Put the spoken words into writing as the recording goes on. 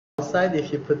outside,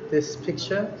 if you put this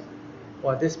picture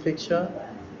or this picture,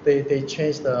 they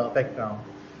change the background.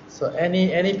 So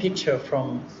any picture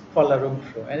from Kuala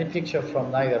Lumpur, any picture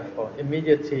from Niagara Falls,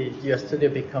 immediately your studio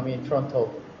become in front of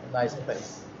a nice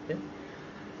place. Okay?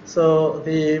 So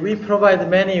we provide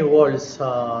many walls.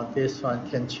 This one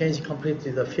can change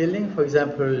completely the feeling. For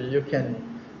example, you can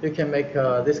make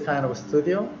this kind of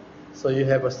studio. So you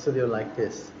have a studio like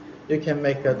this. You can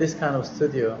make this kind of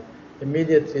studio.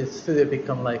 Immediately, the studio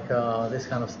become like this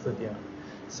kind of studio.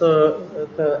 So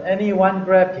any one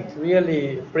graphic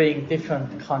really bring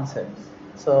different concepts.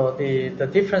 So the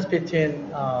difference between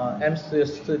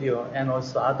MStudio and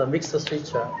also other mixer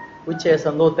switcher, which has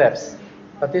no depth,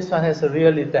 but this one has a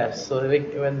really depth. So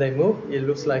when they move, it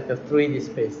looks like a 3D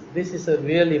space. This is a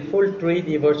really full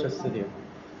 3D virtual studio.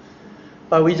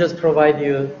 But we just provide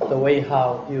you the way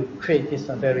how you create this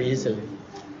one very easily.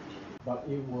 But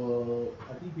it will,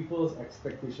 I think people's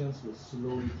expectations will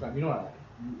slowly climb. You know what?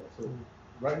 So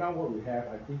right now what we have,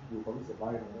 I think we'll probably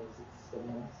survive another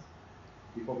 6-7 months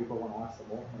before people want to ask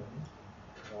for more.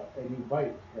 And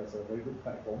Invite has a very good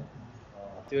platform.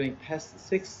 During past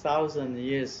 6,000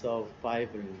 years of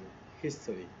Bible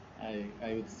history, I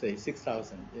would say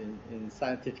 6,000, in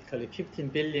scientifically 15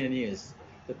 billion years,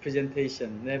 the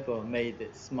presentation never made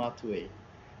a smart way.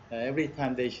 Every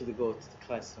time they should go to the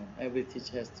classroom, every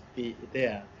teacher has to be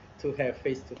there to have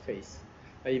face-to-face.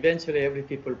 Eventually, every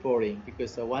people boring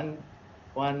because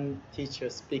one teacher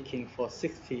speaking for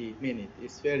 60 minutes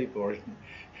is very boring,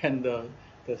 and the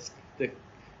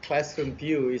classroom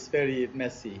view is very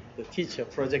messy. The teacher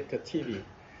projector TV.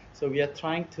 So we are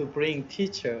trying to bring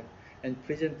teacher and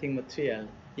presenting material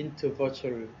into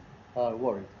virtual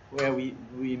world where we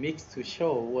mix to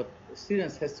show what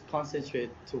students has to concentrate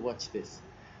to watch this.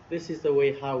 This is the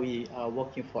way how we are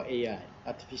working for AI,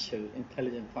 artificial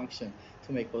intelligent function,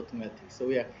 to make automatic. So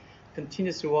we are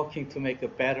continuously working to make a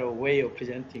better way of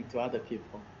presenting to other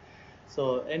people.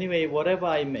 So anyway, whatever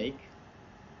I make,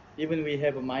 even we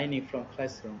have a mining from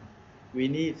classroom, we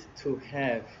need to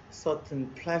have certain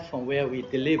platform where we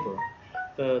deliver.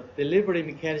 The delivery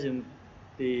mechanism,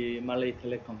 the Malay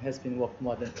Telecom has been working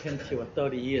more than 20 or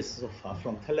 30 years so far,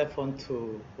 from telephone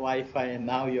to Wi-Fi, and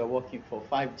now you are working for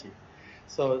 5G.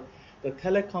 So the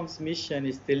telecom's mission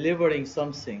is delivering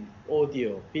something,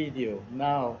 audio, video,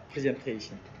 now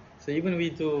presentation. So even we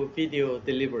do video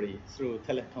delivery through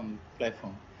telecom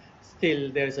platform,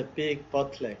 still there's a big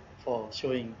bottleneck for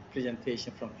showing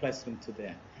presentation from classroom to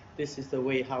there. This is the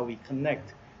way how we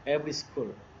connect every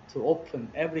school to open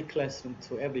every classroom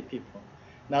to every people,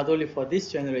 not only for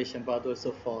this generation, but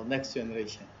also for next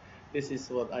generation. This is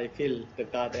what I feel the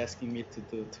God asking me to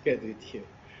do together with you.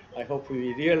 I hope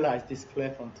we realize this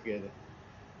platform together.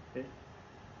 Okay?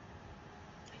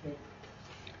 Okay.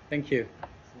 Thank you.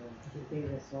 So I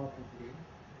think that's all for today.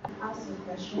 Ask a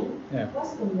question. Yeah.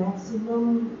 What's the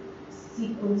maximum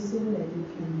sequencing that you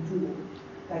can do?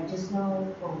 Like just now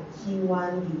from scene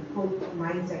 1, you put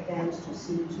 9 seconds to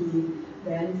scene 2,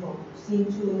 then from scene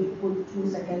 2, you put 2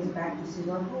 seconds back to scene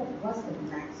 1. What's the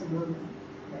maximum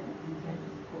that you can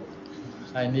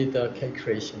put? I need a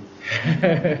calculation.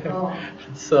 Oh.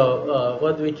 So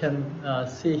what we can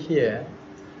see here,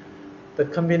 the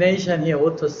combination here,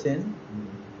 auto scene,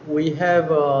 we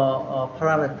have a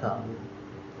parameter,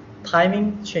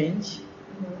 timing change,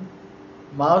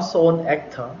 mouse on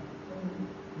actor,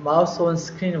 mouse on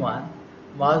screen 1,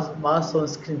 mouse on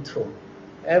screen 2.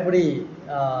 Every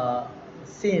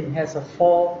scene has a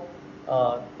 4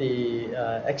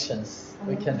 actions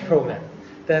we can program.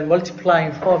 Then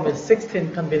multiplying 4 with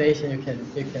 16 combination you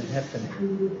can happen.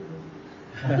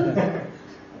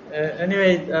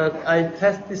 Anyway, I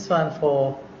test this one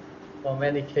for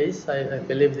many cases. I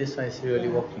believe this one is really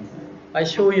working. I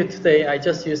show you today. I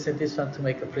just used this one to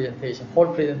make a presentation.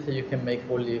 Whole presentation you can make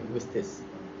only with this.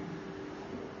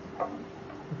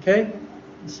 Okay,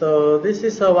 so this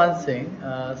is one thing.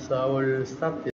 So I will stop this.